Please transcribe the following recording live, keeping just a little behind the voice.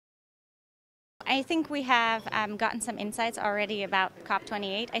I think we have gotten some insights already about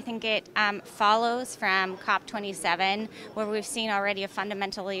COP28. I think it follows from COP27, where we've seen already a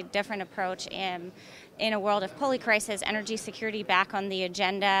fundamentally different approach in a world of polycrisis, energy security back on the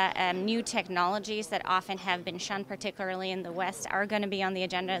agenda, new technologies that often have been shunned, particularly in the West, are going to be on the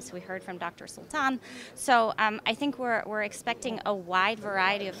agenda, as we heard from Dr. Sultan. So I think we're expecting a wide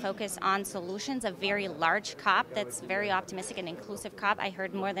variety of focus on solutions, a very large COP that's very optimistic and inclusive COP. I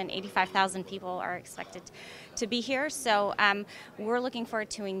heard more than 85,000 people are expected to be here. So we're looking forward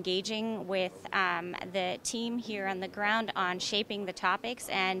to engaging with the team here on the ground on shaping the topics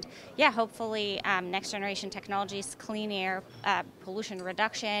and, yeah, hopefully next generation technologies, clean air, pollution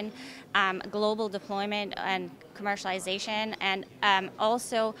reduction, global deployment and commercialization, and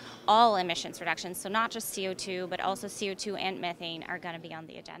also all emissions reductions. So not just CO2, but also CO2 and methane are going to be on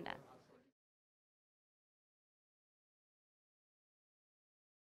the agenda.